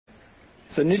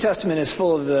So the New Testament is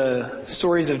full of the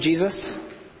stories of Jesus,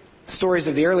 stories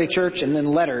of the early church, and then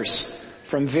letters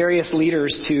from various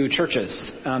leaders to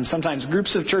churches. Sometimes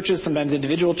groups of churches, sometimes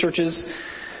individual churches.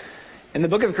 And the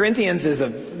book of Corinthians is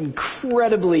an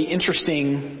incredibly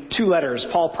interesting 2 letters.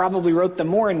 Paul probably wrote them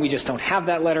more, and we just don't have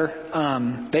that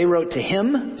letter. They wrote to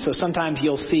him. So sometimes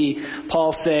you'll see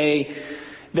Paul say,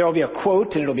 there will be a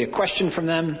quote, and it'll be a question from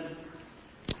them.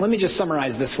 Let me just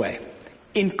summarize this way.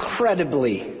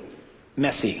 Incredibly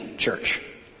messy church.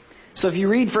 So if you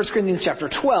read 1 Corinthians chapter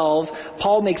 12,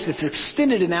 Paul makes this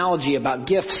extended analogy about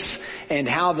gifts and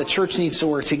how the church needs to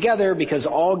work together because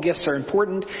all gifts are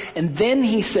important. And then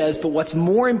he says, but what's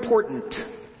more important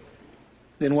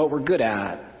than what we're good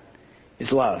at is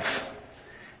love.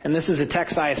 And this is a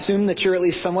text I assume that you're at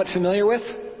least somewhat familiar with,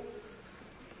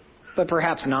 but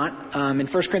perhaps not. In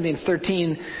 1 Corinthians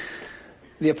 13,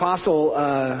 the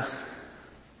apostle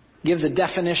gives a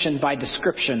definition by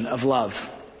description of love.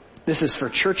 This is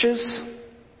for churches.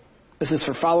 This is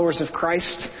for followers of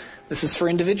Christ. This is for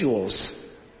individuals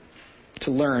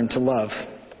to learn to love.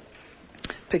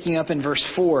 Picking up in verse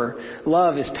 4,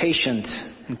 love is patient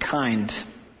and kind.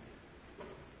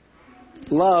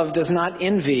 Love does not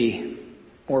envy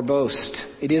or boast.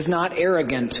 It is not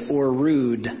arrogant or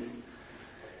rude.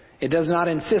 It does not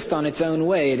insist on its own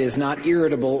way. It is not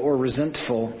irritable or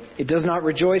resentful. It does not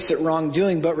rejoice at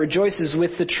wrongdoing, but rejoices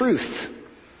with the truth.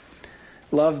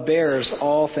 Love bears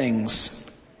all things,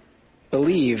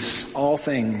 believes all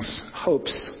things,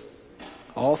 hopes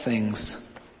all things,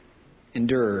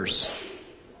 endures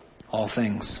all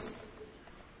things.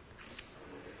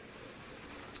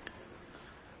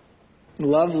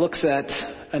 Love looks at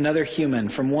another human,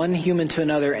 from one human to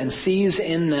another, and sees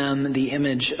in them the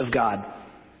image of God.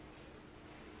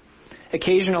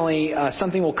 Occasionally,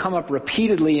 something will come up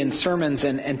repeatedly in sermons,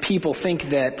 and people think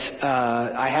that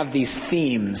I have these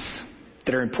themes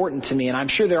that are important to me. And I'm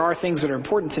sure there are things that are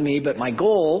important to me, but my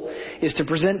goal is to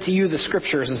present to you the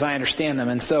scriptures as I understand them.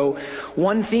 And so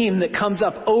one theme that comes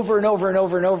up over and over and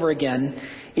over and over again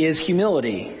is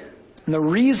humility. And the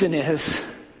reason is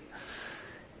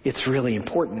it's really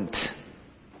important.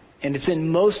 And it's in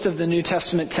most of the New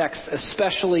Testament texts,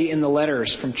 especially in the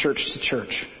letters from church to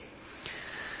church.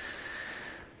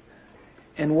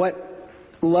 And what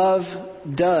love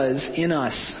does in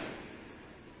us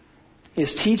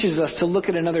is teaches us to look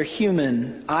at another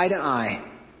human eye to eye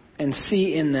and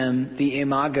see in them the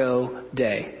imago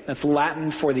Dei. That's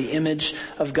Latin for the image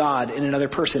of God in another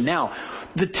person. Now,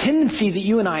 the tendency that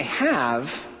you and I have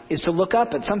is to look up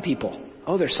at some people.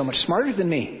 Oh, they're so much smarter than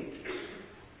me.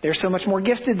 They're so much more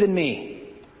gifted than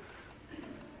me.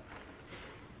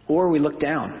 Or we look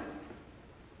down.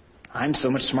 I'm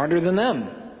so much smarter than them.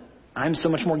 I'm so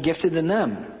much more gifted than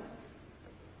them.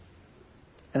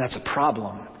 And that's a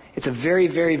problem. It's a very,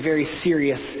 very, very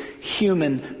serious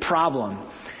human problem.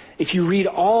 If you read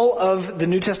all of the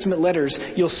New Testament letters,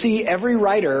 you'll see every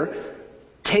writer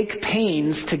take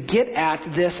pains to get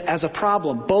at this as a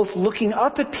problem, both looking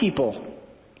up at people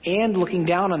and looking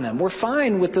down on them. We're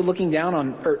fine with the looking down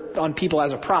on people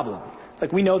as a problem.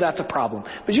 Like, we know that's a problem.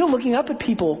 But looking up at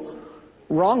people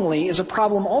wrongly is a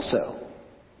problem also.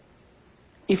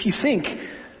 If you think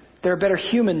they're a better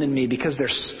human than me because they're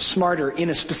smarter in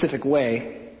a specific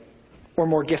way or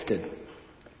more gifted.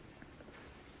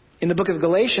 In the book of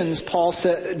Galatians, Paul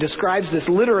describes this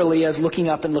literally as looking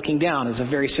up and looking down as a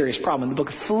very serious problem. In the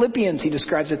book of Philippians, he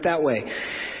describes it that way.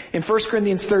 In 1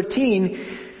 Corinthians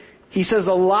 13, he says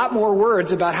a lot more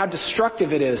words about how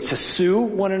destructive it is to sue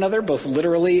one another, both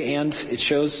literally and it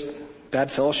shows bad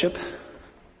fellowship.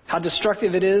 How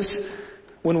destructive it is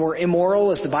when we're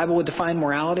immoral, as the Bible would define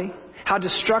morality. How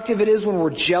destructive it is when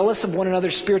we're jealous of one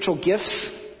another's spiritual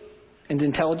gifts and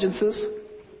intelligences.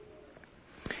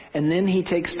 And then he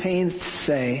takes pains to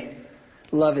say,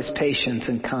 love is patient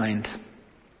and kind.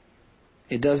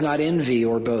 It does not envy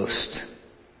or boast.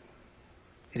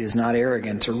 It is not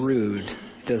arrogant or rude.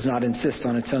 It does not insist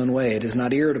on its own way. It is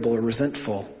not irritable or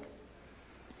resentful.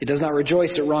 It does not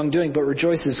rejoice at wrongdoing, but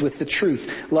rejoices with the truth.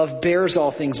 Love bears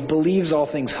all things, believes all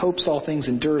things, hopes all things,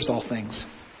 endures all things.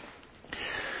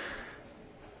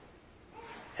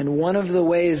 And one of the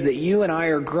ways that you and I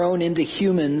are grown into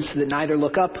humans that neither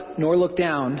look up nor look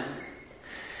down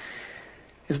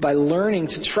is by learning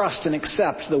to trust and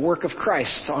accept the work of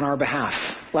Christ on our behalf.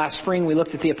 Last spring we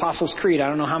looked at the Apostles' Creed. I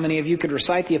don't know how many of you could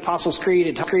recite the Apostles' Creed.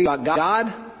 It talks about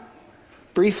God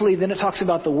briefly, then it talks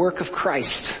about the work of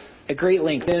Christ at great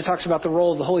length. Then it talks about the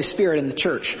role of the Holy Spirit in the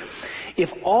church. If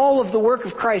all of the work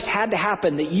of Christ had to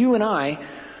happen that you and I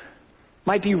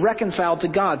might be reconciled to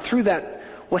God through that,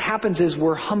 what happens is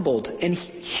we're humbled. And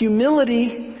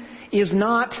humility is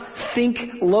not think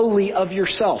lowly of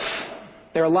yourself.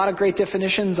 There are a lot of great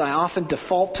definitions. I often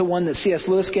default to one that C.S.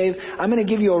 Lewis gave. I'm going to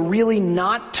give you a really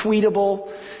not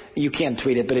tweetable, you can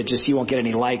tweet it, but you won't get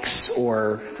any likes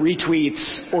or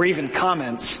retweets or even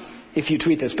comments if you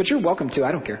tweet this. But you're welcome to,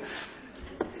 I don't care.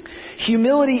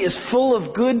 Humility is full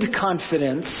of good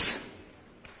confidence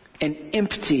and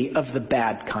empty of the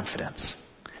bad confidence.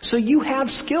 So you have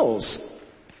skills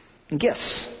and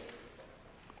gifts.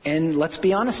 And let's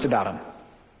be honest about them.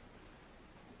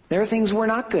 There are things we're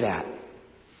not good at.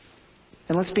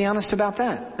 And let's be honest about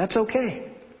that. That's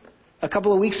okay. A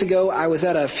couple of weeks ago, I was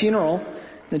at a funeral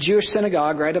in the Jewish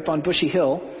synagogue right up on Bushy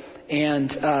Hill,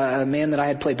 and a man that I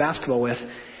had played basketball with,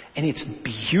 and it's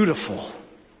beautiful.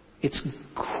 It's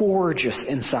gorgeous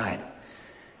inside.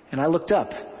 And I looked up,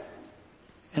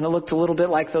 and it looked a little bit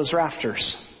like those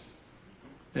rafters.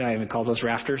 Did I even call those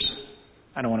rafters?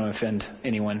 I don't want to offend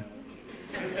anyone.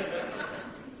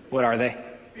 What are they?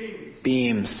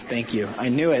 Beams. Thank you. I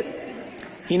knew it.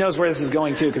 He knows where this is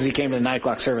going too because he came to the 9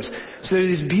 o'clock service. So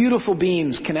there's these beautiful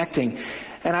beams connecting.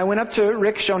 And I went up to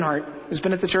Rick Schoenhart, who's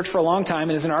been at the church for a long time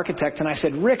and is an architect. And I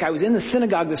said, Rick, I was in the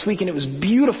synagogue this week and it was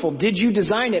beautiful. Did you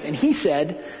design it? And he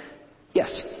said,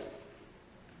 yes.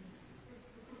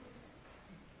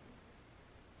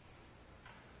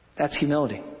 That's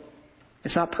humility.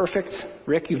 It's not perfect.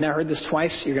 Rick, you've now heard this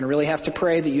twice. You're going to really have to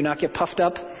pray that you not get puffed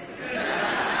up.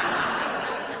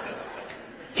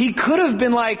 He could have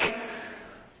been like,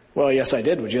 well, yes, I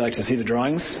did. Would you like to see the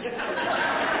drawings?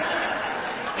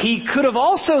 He could have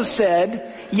also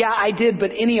said, yeah, I did,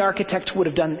 but any architect could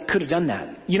have done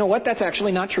that. You know what? That's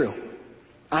actually not true.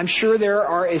 I'm sure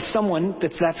there is someone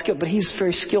that's that skilled, but he's a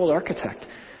very skilled architect.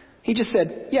 He just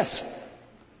said, yes.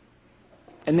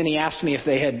 And then he asked me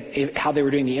how they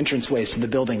were doing the entranceways to the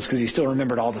buildings because he still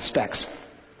remembered all the specs.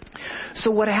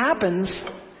 So what happens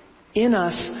in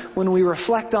us when we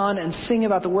reflect on and sing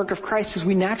about the work of Christ is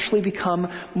we naturally become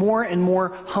more and more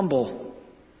humble.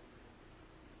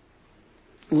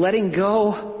 Letting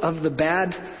go of the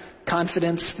bad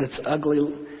confidence that's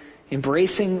ugly,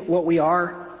 embracing what we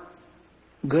are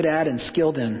good at and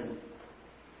skilled in.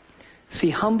 See,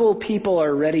 humble people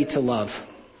are ready to love.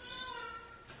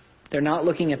 They're not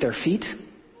looking at their feet.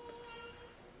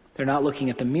 They're not looking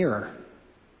at the mirror.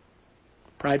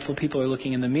 Prideful people are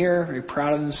looking in the mirror, very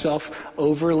proud of themselves.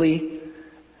 Overly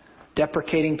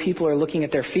deprecating people are looking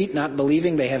at their feet, not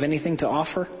believing they have anything to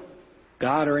offer,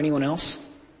 God or anyone else.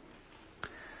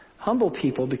 Humble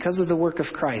people, because of the work of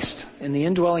Christ and the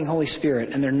indwelling Holy Spirit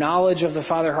and their knowledge of the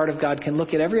Father heart of God, can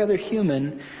look at every other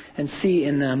human and see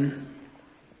in them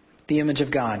the image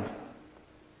of God.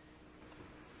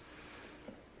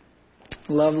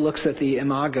 Love looks at the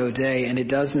imago Dei and it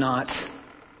does not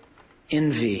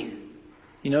envy.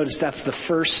 You notice that's the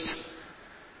first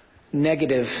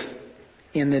negative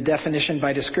in the definition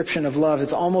by description of love.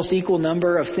 It's almost equal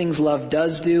number of things love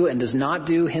does do and does not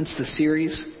do, hence the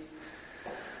series.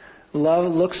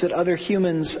 Love looks at other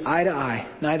humans eye to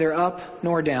eye, neither up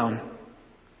nor down,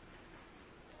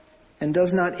 and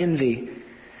does not envy.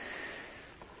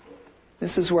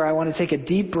 This is where I want to take a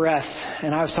deep breath,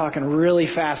 and I was talking really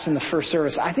fast in the first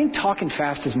service. I think talking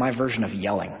fast is my version of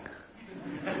yelling.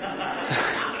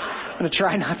 I'm going to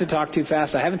try not to talk too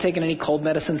fast. I haven't taken any cold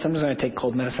medicine. Sometimes when I take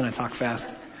cold medicine, I talk fast.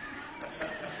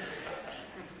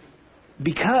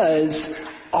 Because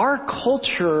our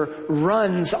culture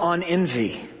runs on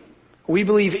envy. We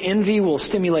believe envy will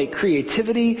stimulate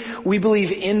creativity. We believe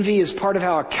envy is part of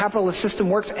how our capitalist system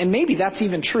works. And maybe that's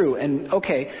even true. And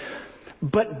okay.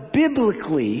 But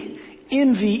biblically,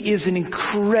 envy is an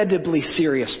incredibly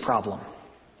serious problem.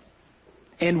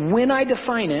 And when I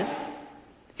define it,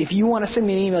 if you want to send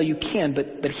me an email, you can.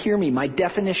 But hear me. My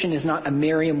definition is not a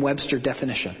Merriam-Webster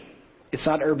definition. It's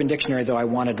not Urban Dictionary, though I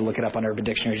wanted to look it up on Urban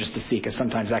Dictionary just to see, because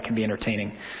sometimes that can be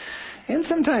entertaining. And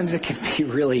sometimes it can be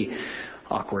really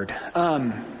awkward,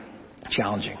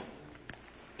 challenging.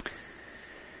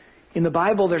 In the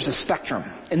Bible, there's a spectrum.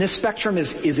 And this spectrum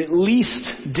is at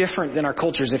least different than our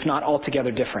cultures, if not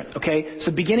altogether different. Okay?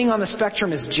 So beginning on the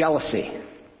spectrum is jealousy.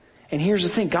 And here's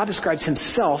the thing. God describes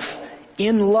himself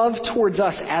in love towards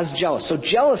us as jealous. So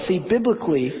jealousy,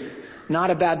 biblically, not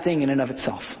a bad thing in and of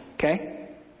itself. Okay?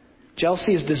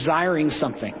 Jealousy is desiring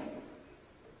something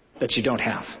that you don't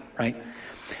have, right?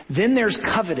 Then there's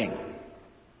coveting.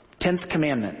 10th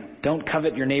commandment. Don't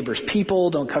covet your neighbor's people.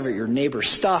 Don't covet your neighbor's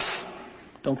stuff.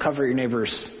 Don't covet your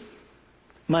neighbor's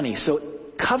money. So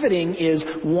coveting is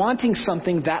wanting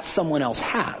something that someone else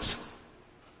has.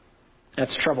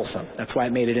 That's troublesome. That's why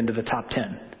it made it into the top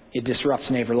 10. It disrupts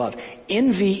neighbor love.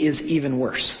 Envy is even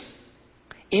worse.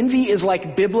 Envy is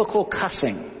like biblical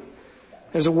cussing.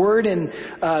 There's a word in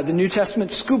the New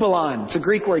Testament, skubalon. It's a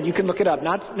Greek word. You can look it up.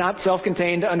 Not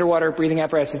self-contained underwater breathing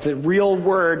apparatus. It's a real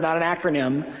word, not an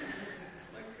acronym.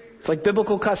 It's like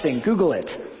biblical cussing. Google it.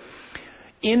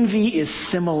 Envy is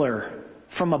similar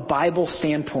from a Bible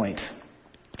standpoint.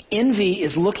 Envy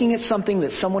is looking at something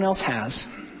that someone else has,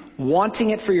 wanting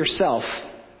it for yourself,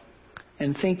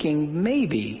 and thinking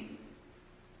maybe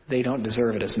they don't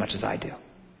deserve it as much as I do.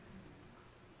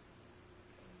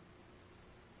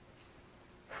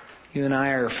 You and I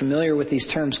are familiar with these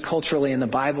terms culturally, and the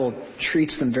Bible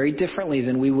treats them very differently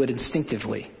than we would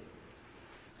instinctively.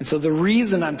 And so the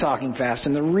reason I'm talking fast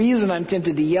and the reason I'm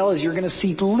tempted to yell is you're going to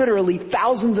see literally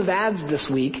thousands of ads this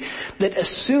week that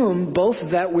assume both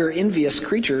that we're envious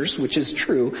creatures, which is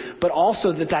true, but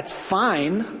also that that's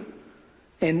fine,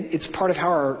 and it's part of how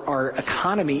our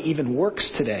economy even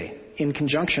works today in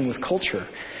conjunction with culture.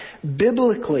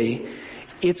 Biblically,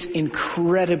 it's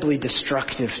incredibly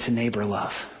destructive to neighbor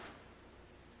love.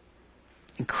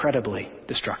 Incredibly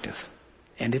destructive.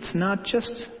 And it's not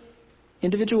just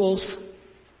individuals.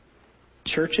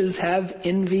 Churches have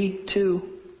envy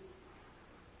too.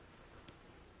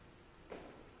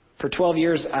 For 12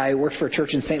 years, I worked for a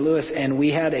church in St. Louis, and we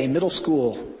had a middle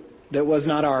school that was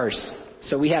not ours.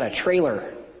 So we had a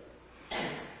trailer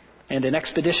and an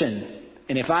expedition.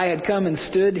 And if I had come and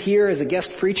stood here as a guest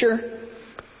preacher,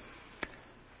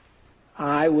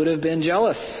 I would have been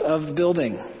jealous of the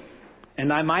building.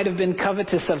 And I might have been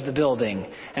covetous of the building.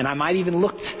 And I might even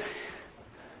looked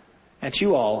at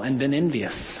you all and been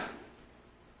envious.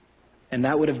 And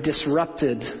that would have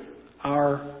disrupted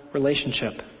our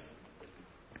relationship.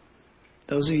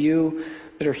 Those of you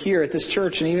that are here at this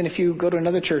church, and even if you go to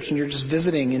another church and you're just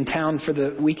visiting in town for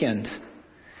the weekend,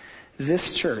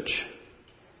 this church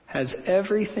has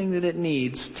everything that it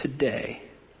needs today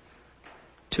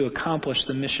to accomplish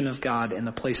the mission of God in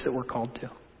the place that we're called to.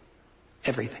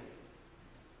 Everything.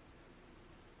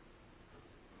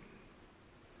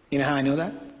 You know how I know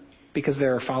that? Because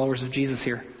there are followers of Jesus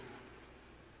here.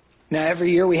 Now,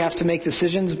 every year we have to make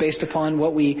decisions based upon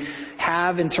what we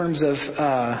have in terms of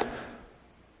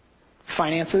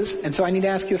finances. And so I need to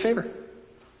ask you a favor.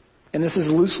 And this is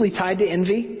loosely tied to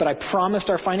envy, but I promised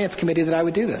our finance committee that I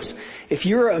would do this. If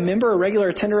you're a member, a regular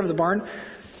attender of the barn,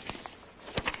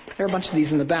 there are a bunch of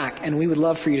these in the back, and we would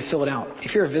love for you to fill it out.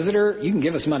 If you're a visitor, you can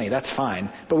give us money. That's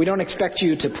fine. But we don't expect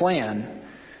you to plan.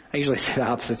 I usually say the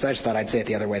opposite, so I just thought I'd say it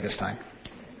the other way this time.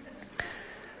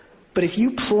 But if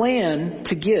you plan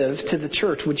to give to the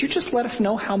church, would you just let us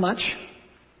know how much?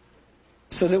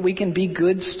 So that we can be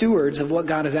good stewards of what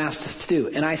God has asked us to do.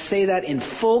 And I say that in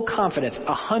full confidence,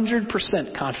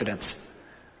 100% confidence,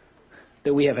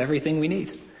 that we have everything we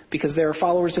need. Because there are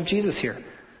followers of Jesus here.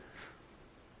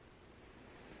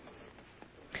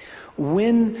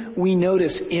 When we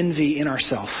notice envy in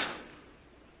ourselves,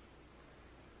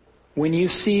 when you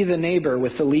see the neighbor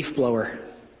with the leaf blower,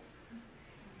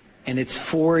 and it's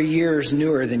 4 years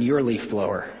newer than your leaf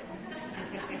blower,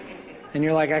 and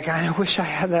you're like, I kind of wish I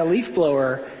had that leaf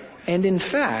blower. And in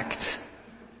fact,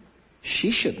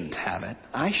 she shouldn't have it.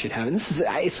 I should have it.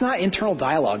 It's not internal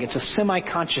dialogue. It's a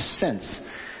semi-conscious sense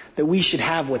that we should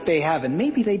have what they have, and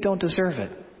maybe they don't deserve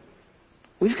it.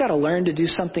 We've got to learn to do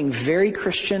something very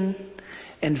Christian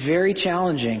and very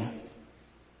challenging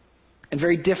and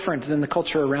very different than the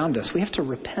culture around us. We have to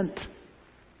repent.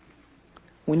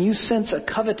 When you sense a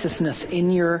covetousness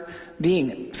in your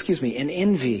being, an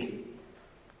envy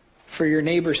for your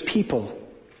neighbor's people,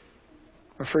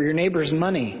 or for your neighbor's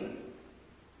money,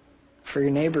 for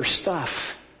your neighbor's stuff,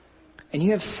 and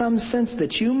you have some sense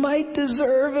that you might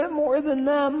deserve it more than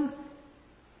them,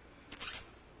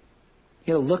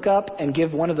 you know, look up and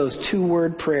give one of those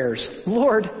 2-word prayers.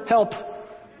 Lord, help.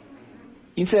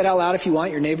 You can say it out loud if you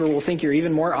want. Your neighbor will think you're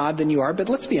even more odd than you are, but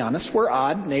let's be honest, we're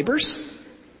odd neighbors.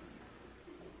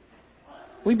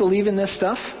 We believe in this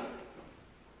stuff.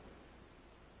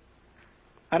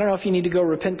 I don't know if you need to go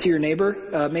repent to your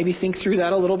neighbor. Maybe think through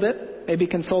that a little bit. Maybe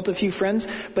consult a few friends.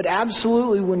 But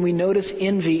absolutely, when we notice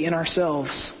envy in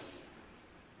ourselves,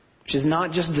 which is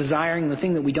not just desiring the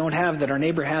thing that we don't have that our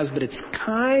neighbor has, but it's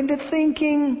kind of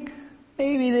thinking,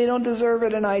 maybe they don't deserve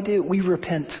it and I do. We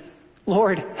repent.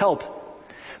 Lord, help.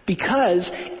 Because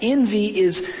envy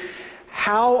is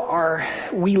how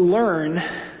we learn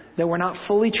that we're not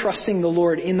fully trusting the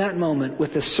Lord in that moment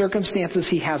with the circumstances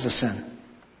He has us in.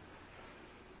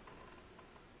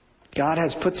 God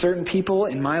has put certain people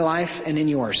in my life and in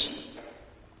yours.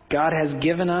 God has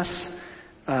given us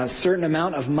a certain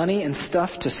amount of money and stuff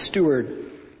to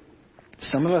steward.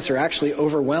 Some of us are actually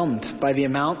overwhelmed by the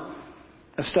amount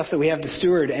of stuff that we have to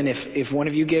steward. And if one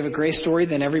of you gave a grace story,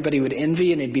 then everybody would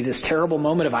envy, and it'd be this terrible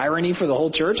moment of irony for the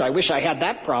whole church. I wish I had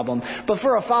that problem. But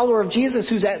for a follower of Jesus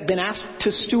who's been asked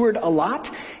to steward a lot,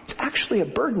 it's actually a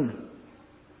burden.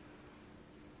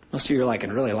 Most of you are like,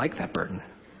 I'd really like that burden.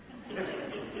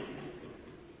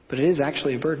 But it is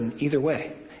actually a burden either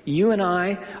way. You and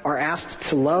I are asked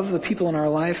to love the people in our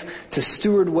life, to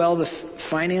steward well the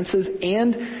finances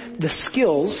and the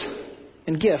skills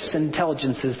and gifts and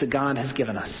intelligences that God has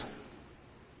given us.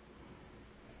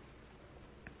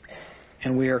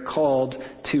 And we are called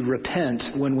to repent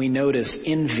when we notice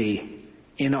envy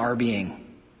in our being.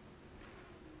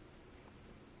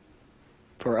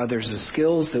 For others as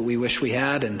skills that we wish we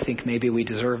had and think maybe we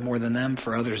deserve more than them.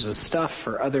 For others as stuff.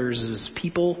 For others as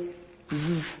people.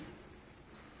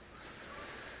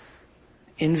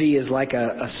 Envy is like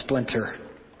a splinter.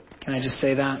 Can I just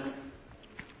say that?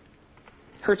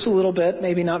 Hurts a little bit,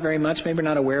 maybe not very much, maybe you're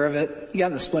not aware of it. You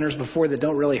got the splinters before that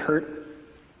don't really hurt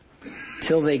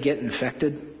till they get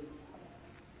infected.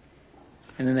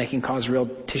 And then they can cause real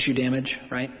tissue damage,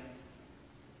 right?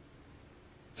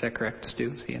 Is that correct,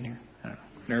 Stu? Is he in here? I don't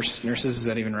know. Nurses, is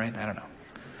that even right? I don't know.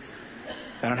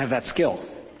 I don't have that skill.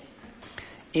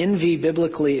 Envy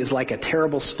biblically is like a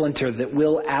terrible splinter that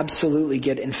will absolutely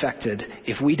get infected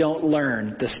if we don't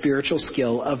learn the spiritual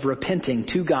skill of repenting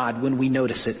to God when we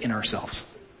notice it in ourselves.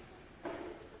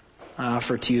 I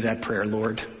offer to you that prayer,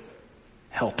 Lord,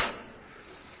 help.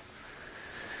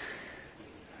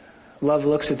 Love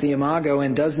looks at the imago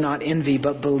and does not envy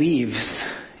but believes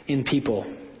in people.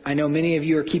 I know many of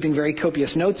you are keeping very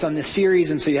copious notes on this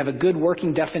series, and so you have a good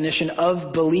working definition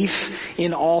of belief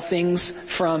in all things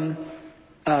from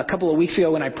a couple of weeks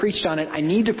ago when I preached on it. I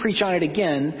need to preach on it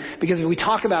again because if we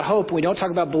talk about hope and we don't talk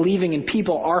about believing in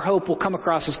people, our hope will come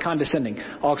across as condescending.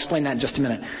 I'll explain that in just a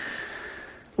minute.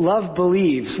 Love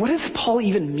believes. What does Paul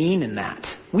even mean in that?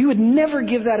 We would never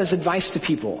give that as advice to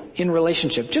people in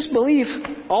relationship. Just believe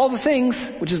all the things,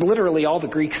 which is literally all the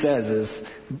Greek says is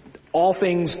all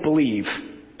things believes.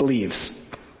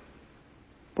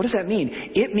 What does that mean?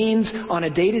 It means on a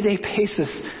day-to-day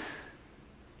basis,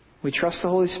 we trust the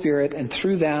Holy Spirit, and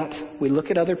through that, we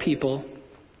look at other people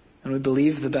and we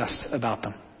believe the best about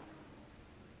them.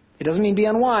 It doesn't mean be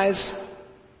unwise.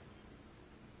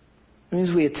 It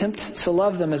means we attempt to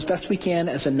love them as best we can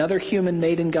as another human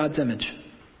made in God's image.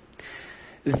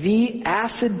 The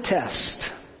acid test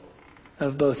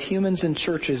of both humans and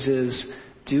churches is,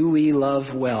 do we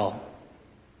love well?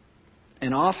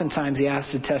 And oftentimes the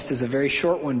acid test is a very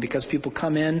short one because people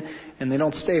come in and they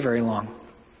don't stay very long.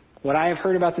 What I have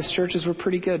heard about this church is we're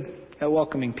pretty good at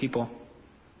welcoming people.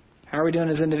 How are we doing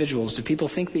as individuals? Do people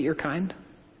think that you're kind?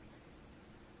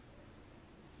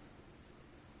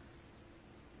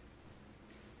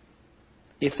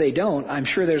 If they don't, I'm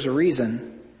sure there's a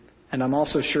reason, and I'm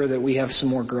also sure that we have some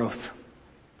more growth.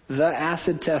 The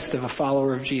acid test of a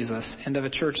follower of Jesus and of a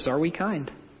church is, are we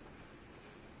kind?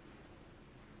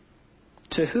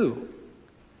 To who?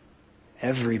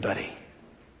 Everybody.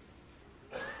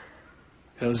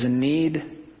 Those in need,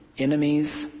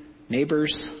 enemies,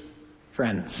 neighbors,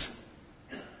 friends.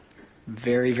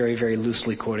 Very, very, very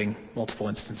loosely quoting multiple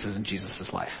instances in Jesus'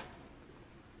 life.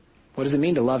 What does it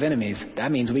mean to love enemies?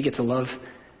 That means we get to love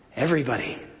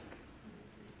everybody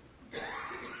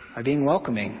by being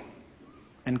welcoming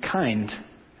and kind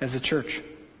as a church.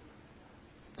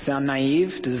 Sound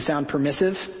naive? Does it sound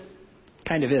permissive?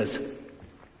 Kind of is.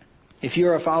 If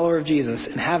you're a follower of Jesus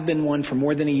and have been one for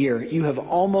more than a year, you have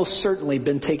almost certainly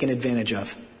been taken advantage of.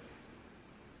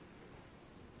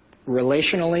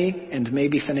 Relationally and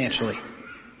maybe financially.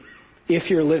 If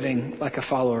you're living like a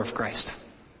follower of Christ.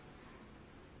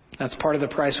 That's part of the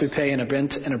price we pay in a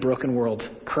bent and a broken world,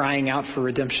 crying out for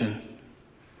redemption.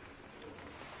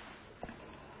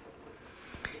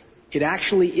 It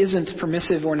actually isn't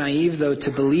permissive or naive, though,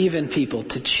 to believe in people,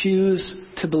 to choose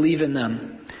to believe in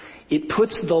them. It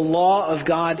puts the law of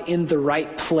God in the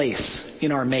right place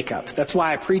in our makeup. That's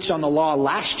why I preached on the law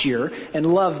last year and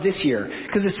love this year.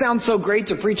 Because it sounds so great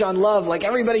to preach on love, like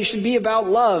everybody should be about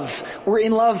love. We're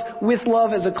in love with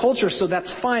love as a culture, so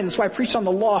that's fine. That's why I preached on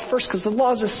the law first, because the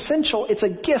law is essential. It's a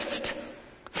gift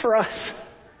for us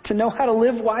to know how to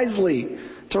live wisely,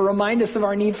 to remind us of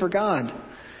our need for God.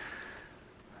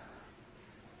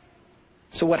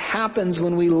 So what happens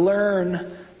when we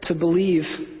learn to believe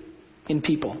in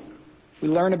people? We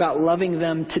learn about loving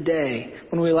them today.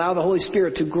 When we allow the Holy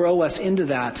Spirit to grow us into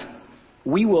that,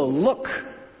 we will look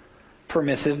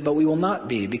permissive, but we will not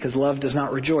be, because love does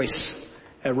not rejoice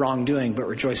at wrongdoing, but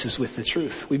rejoices with the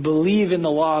truth. We believe in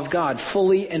the law of God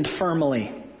fully and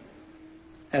firmly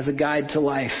as a guide to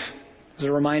life, as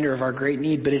a reminder of our great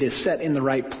need, but it is set in the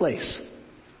right place.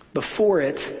 Before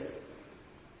it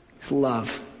is love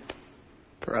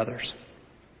for others.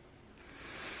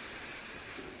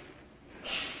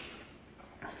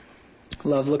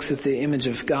 Love looks at the image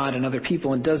of God and other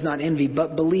people and does not envy,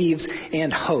 but believes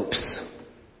and hopes.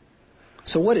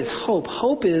 So what is hope?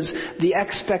 Hope is the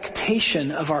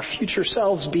expectation of our future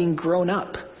selves being grown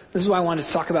up. This is why I wanted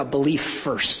to talk about belief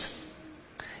first.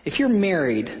 If you're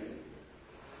married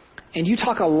and you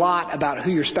talk a lot about who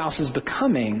your spouse is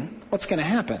becoming, what's going to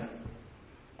happen?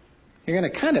 You're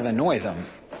going to kind of annoy them.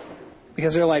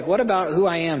 Because they're like, what about who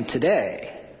I am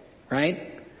today? Right?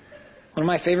 One of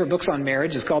my favorite books on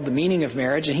marriage is called The Meaning of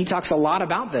Marriage, and he talks a lot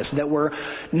about this, that we're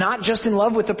not just in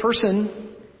love with the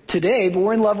person today, but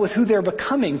we're in love with who they're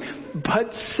becoming.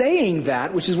 But saying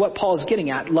that, which is what Paul is getting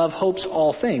at, love hopes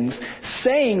all things,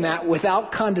 saying that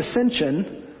without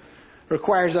condescension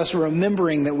requires us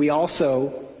remembering that we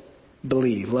also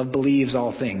believe. Love believes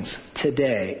all things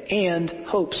today and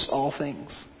hopes all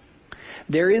things.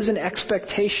 There is an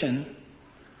expectation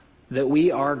that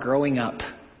we are growing up.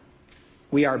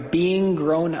 We are being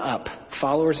grown up,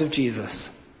 followers of Jesus.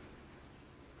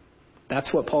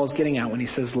 That's what Paul is getting at when he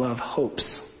says love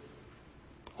hopes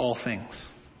all things.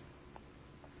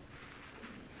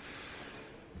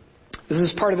 This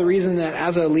is part of the reason that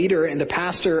as a leader and a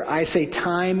pastor, I say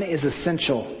time is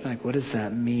essential. Like, what does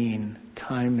that mean?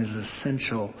 Time is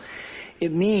essential.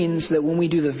 It means that when we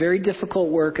do the very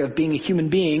difficult work of being a human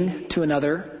being to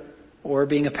another, or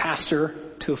being a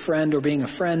pastor to a friend, or being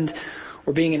a friend,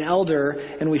 or being an elder,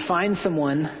 and we find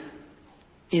someone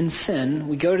in sin,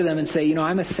 we go to them and say,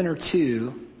 I'm a sinner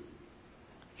too,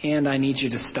 and I need you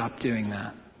to stop doing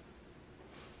that.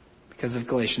 Because of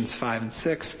Galatians 5 and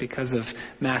 6, because of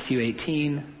Matthew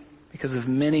 18, because of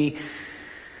many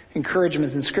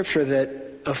encouragements in Scripture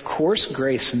that, of course,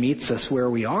 grace meets us where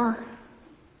we are.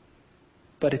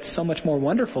 But it's so much more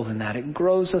wonderful than that. It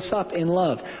grows us up in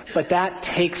love. But that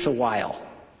takes a while.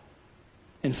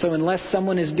 And so unless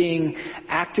someone is being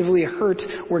actively hurt,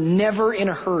 we're never in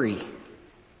a hurry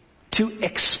to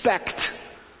expect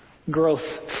growth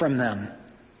from them.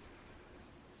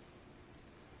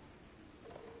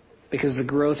 Because the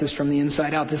growth is from the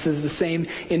inside out. This is the same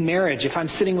in marriage. If I'm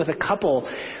sitting with a couple,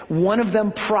 one of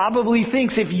them probably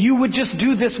thinks if you would just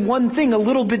do this one thing a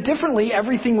little bit differently,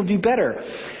 everything would be better.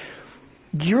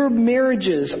 Your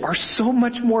marriages are so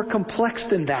much more complex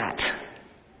than that.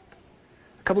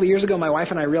 A couple of years ago, my wife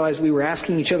and I realized we were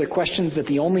asking each other questions that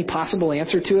the only possible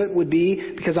answer to it would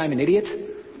be because I'm an idiot.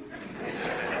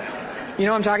 You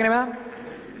know what I'm talking about?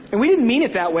 And we didn't mean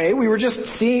it that way. We were just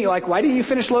seeing, why didn't you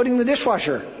finish loading the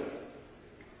dishwasher?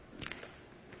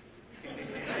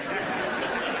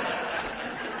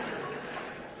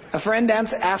 A friend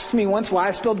asked me once why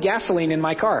I spilled gasoline in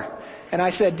my car. And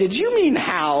I said, did you mean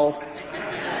how?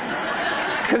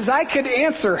 Because I could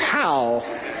answer how.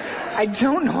 I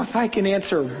don't know if I can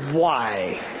answer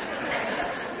why.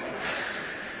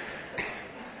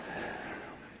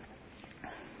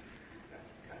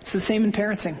 It's the same in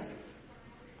parenting.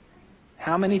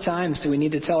 How many times do we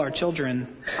need to tell our children,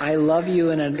 I love you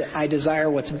and I desire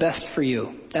what's best for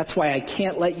you. That's why I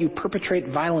can't let you perpetrate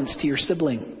violence to your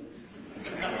sibling.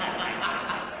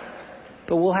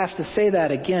 But we'll have to say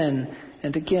that again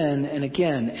and again and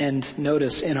again. And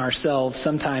notice in ourselves,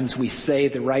 sometimes we say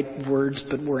the right words,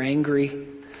 but we're angry.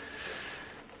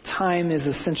 Time is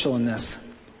essential in this.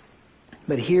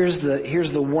 But here's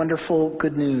the wonderful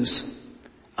good news.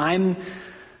 I'm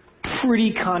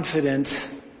pretty confident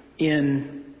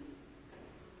in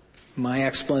my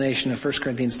explanation of 1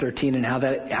 Corinthians 13 and how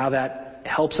that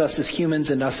helps us as humans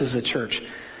and us as a church.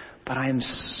 But I am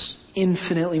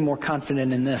infinitely more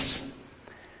confident in this.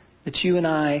 That you and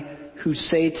I, who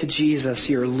say to Jesus,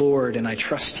 you're Lord and I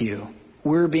trust you,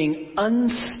 we're being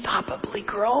unstoppably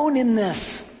grown in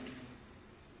this.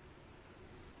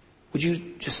 Would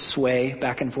you just sway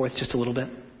back and forth just a little bit?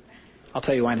 I'll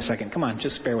tell you why in a second. Come on,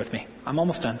 just bear with me. I'm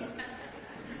almost done.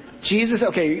 Jesus,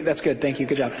 okay, that's good. Thank you.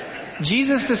 Good job.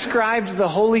 Jesus described the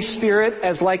Holy Spirit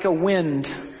as like a wind.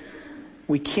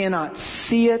 We cannot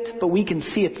see it, but we can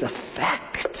see its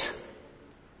effect.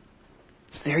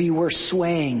 So there you were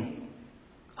swaying.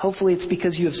 Hopefully it's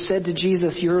because you have said to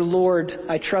Jesus, you're Lord.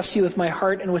 I trust you with my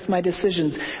heart and with my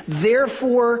decisions.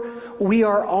 Therefore, we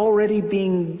are already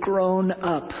being grown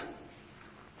up.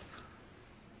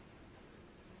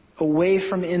 Away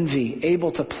from envy,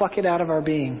 able to pluck it out of our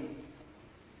being.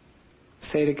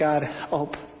 Say to God,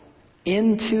 help.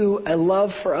 Into a love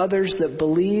for others that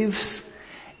believes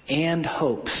and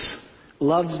hopes.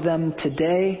 Loves them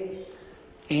today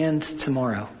and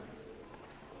tomorrow.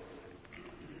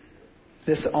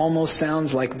 This almost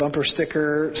sounds like bumper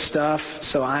sticker stuff,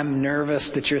 so I'm nervous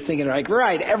that you're thinking like,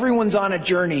 right, everyone's on a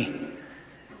journey.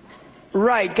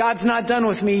 Right, God's not done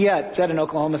with me yet. Is that an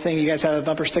Oklahoma thing? You guys have a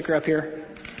bumper sticker up here?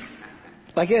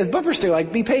 Like, yeah, bumper sticker,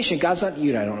 like, be patient. God's not,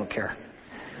 I don't care.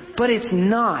 But it's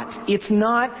not. It's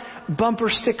not bumper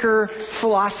sticker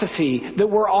philosophy that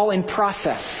we're all in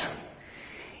process.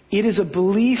 It is a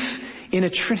belief in a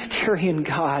Trinitarian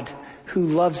God who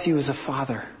loves you as a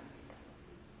Father,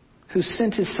 who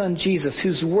sent his Son Jesus,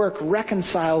 whose work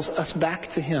reconciles us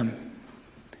back to him,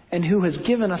 and who has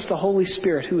given us the Holy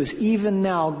Spirit, who is even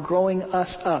now growing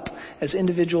us up as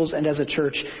individuals and as a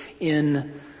church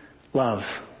in love.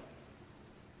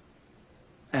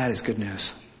 That is good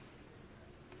news.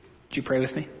 Would you pray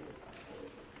with me?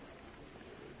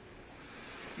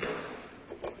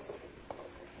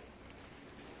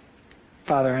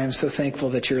 Father, I am so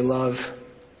thankful that your love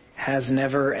has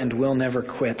never and will never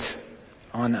quit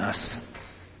on us.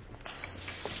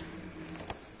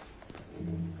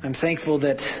 I'm thankful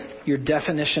that your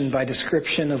definition by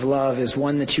description of love is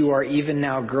one that you are even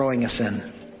now growing us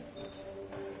in.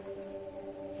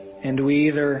 And we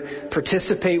either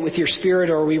participate with your Spirit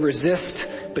or we resist,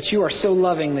 but you are so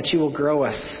loving that you will grow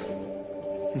us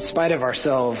in spite of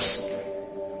ourselves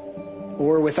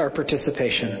or with our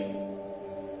participation.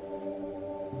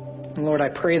 And Lord, I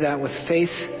pray that with faith,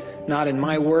 not in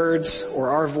my words or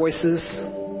our voices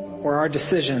or our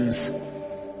decisions,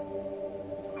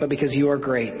 but because you are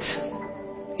great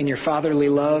in your fatherly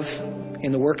love,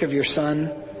 in the work of your Son,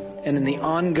 and in the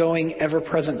ongoing,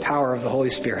 ever-present power of the Holy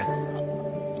Spirit.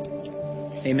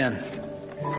 Amen.